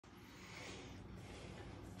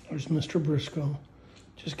There's Mr. Briscoe.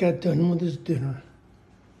 Just got done with his dinner.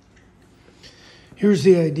 Here's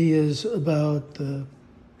the ideas about the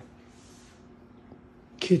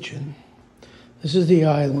kitchen. This is the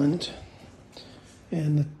island,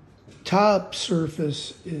 and the top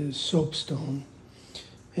surface is soapstone.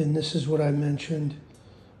 And this is what I mentioned,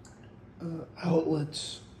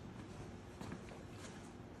 outlets.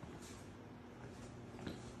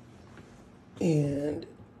 And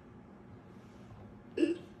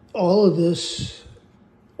all of this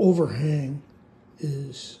overhang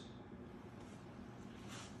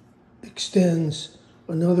extends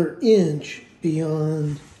another inch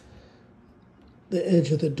beyond the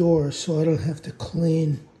edge of the door, so I don't have to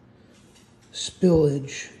clean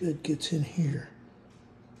spillage that gets in here.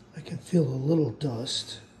 I can feel a little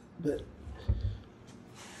dust, but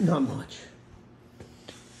not much.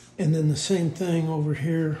 And then the same thing over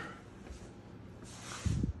here.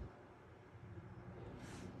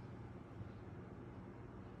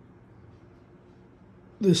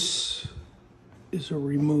 This is a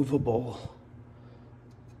removable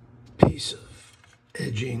piece of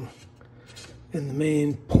edging, and the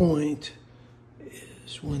main point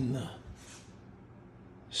is when the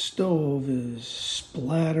stove is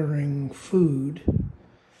splattering food,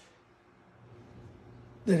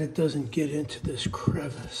 that it doesn't get into this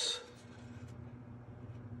crevice.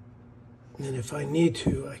 And then if I need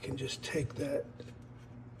to, I can just take that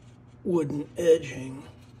wooden edging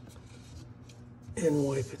and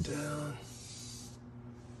wipe it down.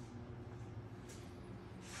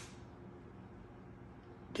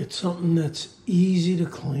 Get something that's easy to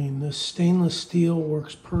clean. This stainless steel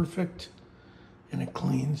works perfect and it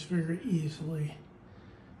cleans very easily.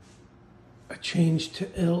 I changed to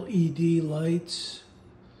LED lights,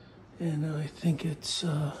 and I think it's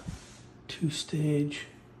 2-stage.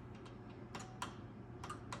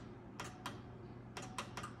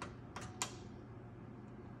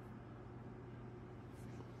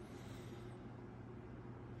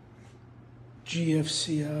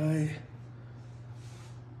 GFCI,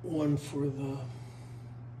 one for the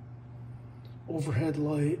overhead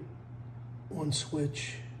light, one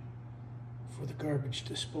switch for the garbage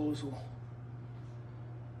disposal.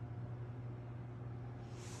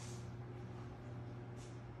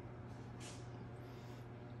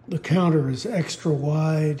 The counter is extra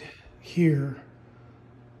wide here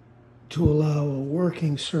to allow a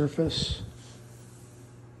working surface,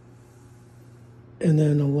 and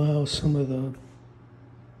then allow some of the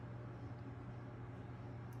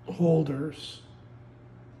holders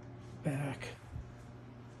back.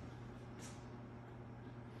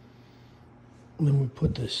 And then we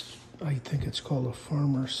put this, I think it's called a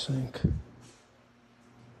farmer sink.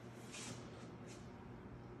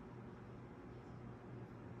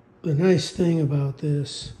 The nice thing about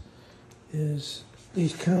this is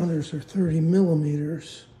these counters are 30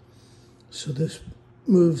 millimeters, so this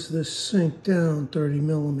moves this sink down 30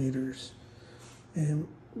 millimeters. And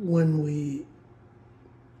when we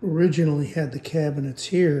originally had the cabinets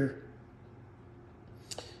here,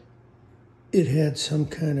 it had some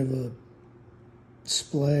kind of a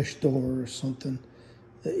splash door or something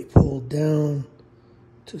that you pulled down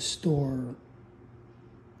to store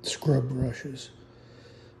scrub brushes.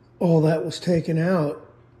 All that was taken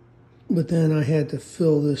out, but then I had to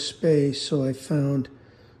fill this space, so I found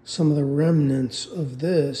some of the remnants of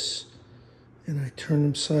this, and I turned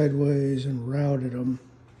them sideways and routed them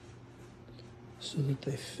so that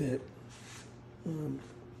they fit.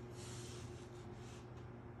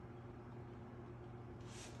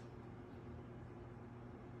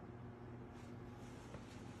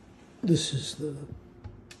 This is the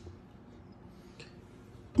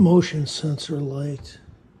motion sensor light.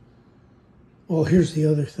 Oh, here's the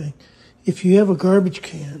other thing. If you have a garbage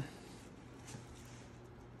can,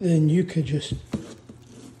 then you could just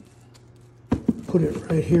put it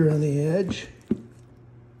right here on the edge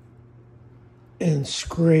and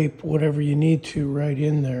scrape whatever you need to right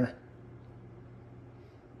in there.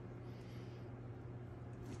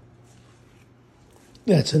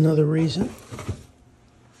 That's another reason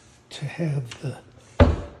to have the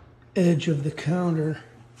edge of the counter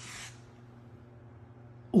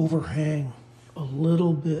overhang a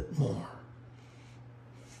little bit more.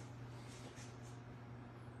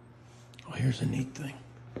 Oh, here's a neat thing.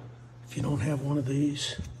 If you don't have one of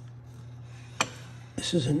these,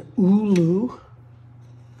 this is an Ulu.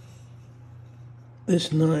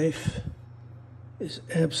 This knife is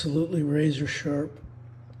absolutely razor sharp.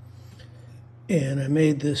 And I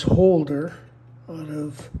made this holder out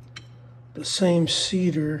of the same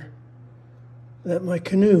cedar that my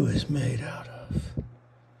canoe is made out of.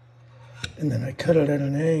 And then I cut it at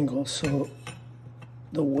an angle so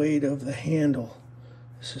the weight of the handle.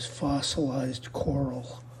 This is fossilized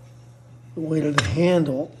coral. The weight of the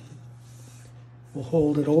handle will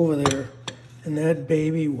hold it over there, and that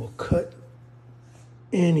baby will cut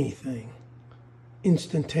anything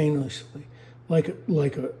instantaneously, like a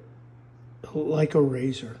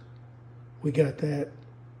razor. We got that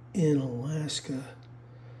in Alaska.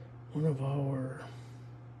 One of our,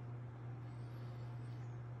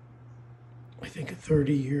 I think, a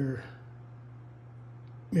 30-year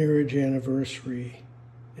marriage anniversary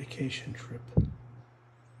vacation trip.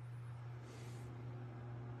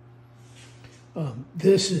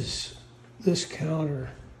 This counter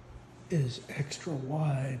is extra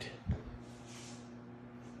wide.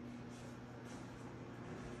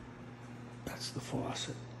 That's the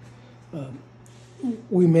faucet.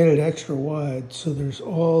 We made it extra wide, so there's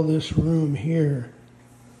all this room here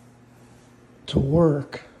to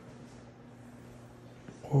work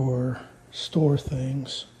or store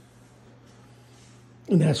things.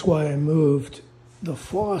 And that's why I moved the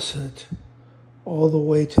faucet all the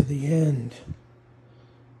way to the end,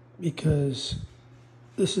 because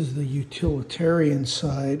this is the utilitarian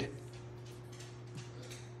side,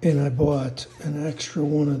 and I bought an extra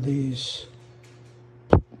one of these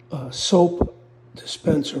soap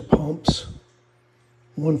dispenser pumps,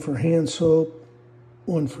 one for hand soap,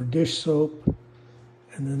 one for dish soap,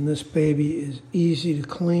 and then this baby is easy to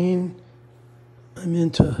clean. I'm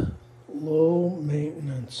into low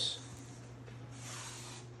maintenance.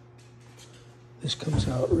 This comes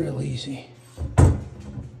out real easy.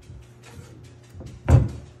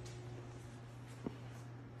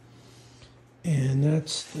 And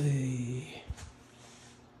that's the,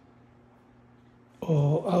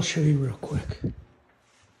 oh, I'll show you real quick.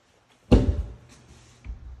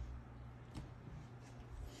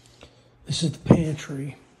 This is the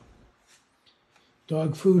pantry.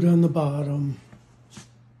 Dog food on the bottom.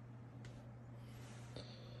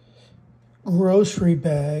 Grocery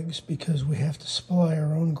bags, because we have to supply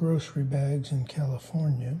our own grocery bags in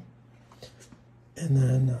California. And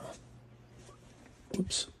then,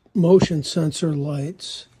 motion sensor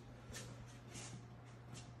lights.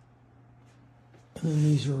 And then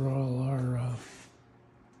these are all our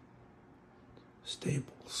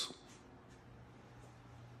staples.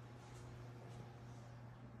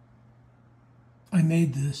 I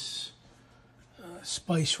made this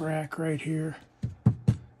spice rack right here.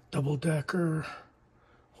 Double decker,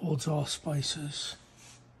 holds all spices.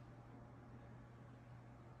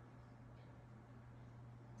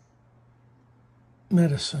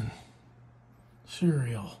 Medicine,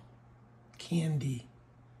 cereal, candy,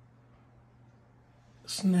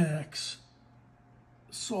 snacks,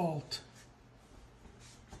 salt,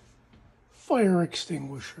 fire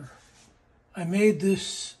extinguisher. I made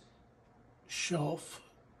this shelf.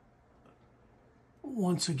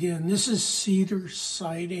 Once again, this is cedar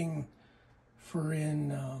siding for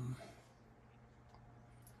in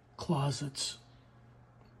closets.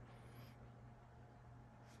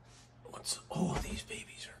 Oh, these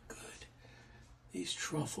babies are good. These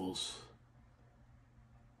truffles.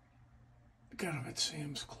 Got them at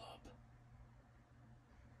Sam's Club.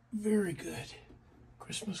 Very good.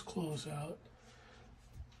 Christmas closeout.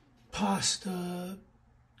 Pasta,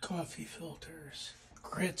 coffee filters.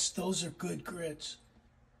 Grits, those are good grits.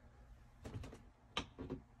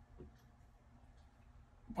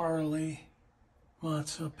 Barley,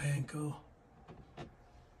 matzah, panko.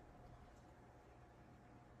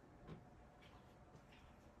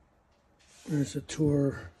 There's a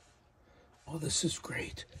tour. Oh, this is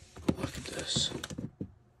great. Look at this.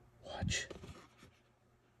 Watch.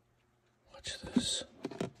 Watch this.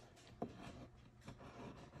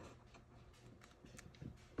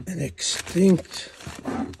 An extinct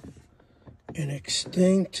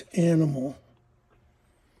animal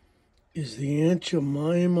is the Aunt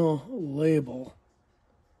Jemima label.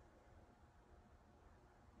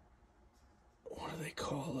 What do they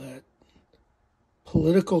call that?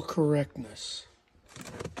 Political correctness,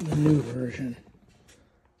 the new version.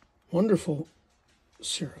 Wonderful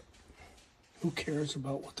syrup. Who cares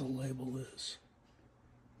about what the label is?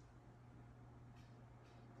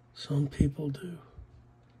 Some people do.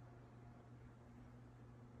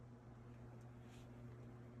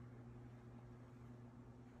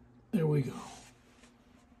 There we go.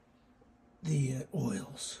 The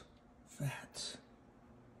oils, fats.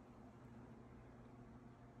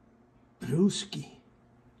 Brewski.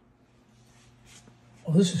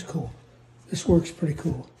 Oh, this is cool. This works pretty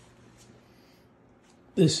cool.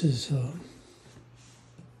 This is,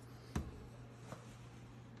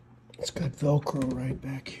 it's got Velcro right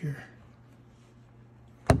back here.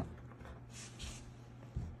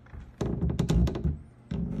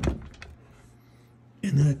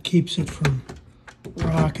 And that keeps it from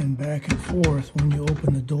rocking back and forth when you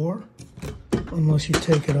open the door, unless you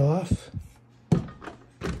take it off.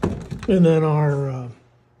 And then our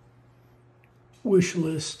wish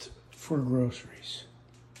list for groceries.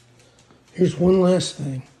 Here's one last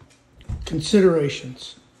thing.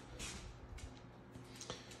 Considerations.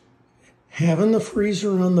 Having the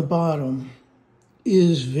freezer on the bottom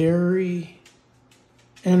is very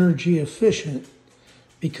energy efficient,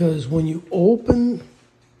 because when you open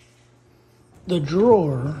the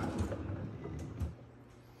drawer,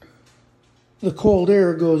 the cold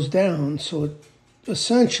air goes down, so it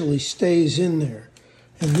essentially stays in there.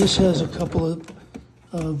 And this has a couple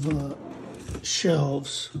of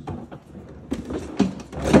shelves.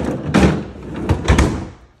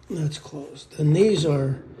 That's closed. And these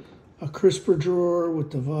are a crisper drawer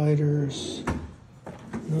with dividers,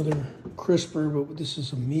 another crisper, but this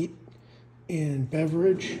is a meat and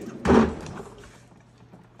beverage.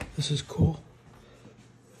 This is cool.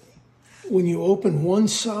 When you open one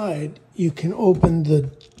side, you can open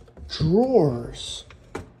the drawers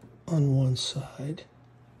on one side,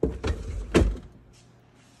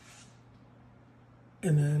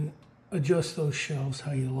 and then adjust those shelves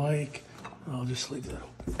how you like. I'll just leave that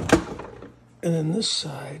open. And then this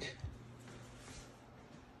side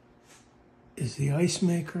is the ice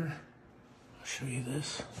maker. I'll show you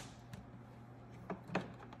this.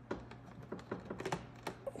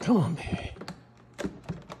 Come on, baby.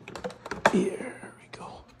 Here we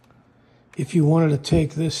go. If you wanted to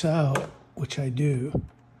take this out, which I do,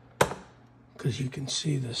 because you can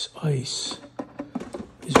see this ice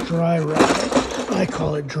is dry rotted. I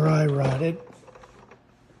call it dry rotted.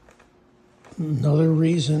 Another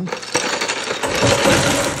reason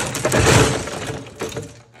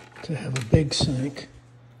to have a big sink,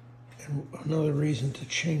 and another reason to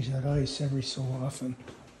change that ice every so often.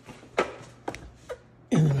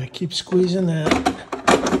 And then I keep squeezing that,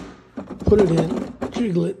 put it in,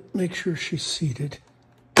 jiggle it, make sure she's seated,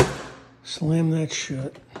 slam that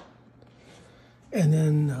shut, and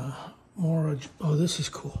then oh, this is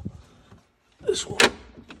cool. This one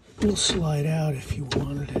will slide out if you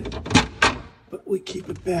wanted it, but we keep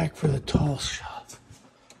it back for the tall shelf.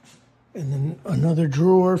 And then another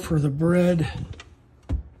drawer for the bread.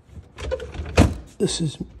 This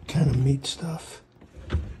is kind of meat stuff.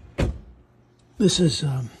 This is,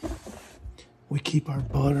 we keep our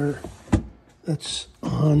butter that's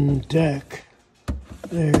on deck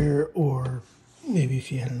there, or maybe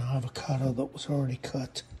if you had an avocado that was already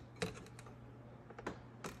cut.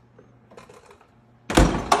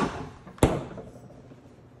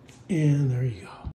 And there you go.